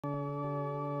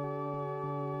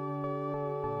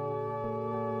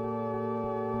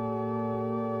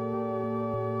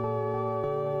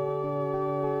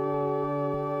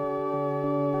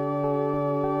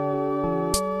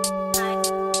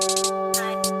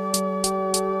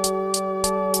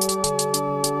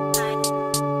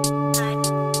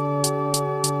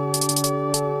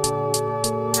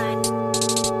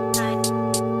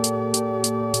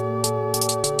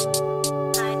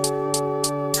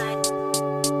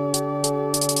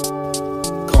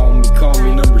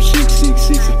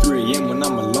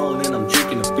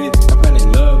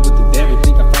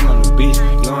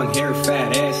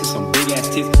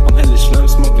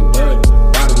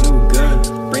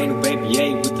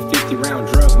50 round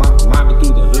drug, mobbing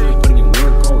through the hood, putting in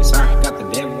work, always high. Got the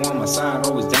devil on my side,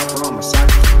 always down for all my side.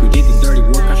 We did the dirty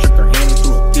work, I shook her hand and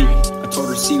threw a peek. I told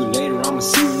her see you later, I'ma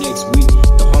see you next week.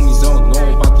 The homies don't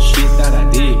know about the shit that I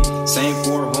did. Same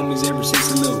four homies ever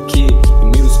since a little kid.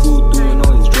 In middle school doing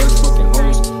all these drugs, fucking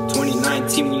hoes.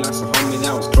 2019 we lost a homie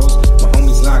that was close. My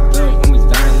homies locked up, homies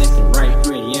dying left and right.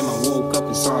 3 AM I woke up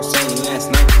and saw Satan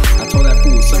last night. I told that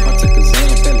fool what's up, I took a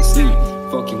Xan, fell asleep.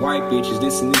 Fucking white bitches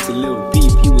listening to Lil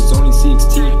Peep. He was only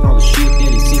 16, all the shit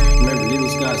that he seen. Remember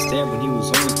Littles got stabbed when he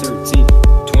was only 13.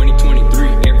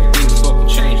 2023, everything's fucking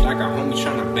changed. I got homies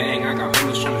tryna bang, I got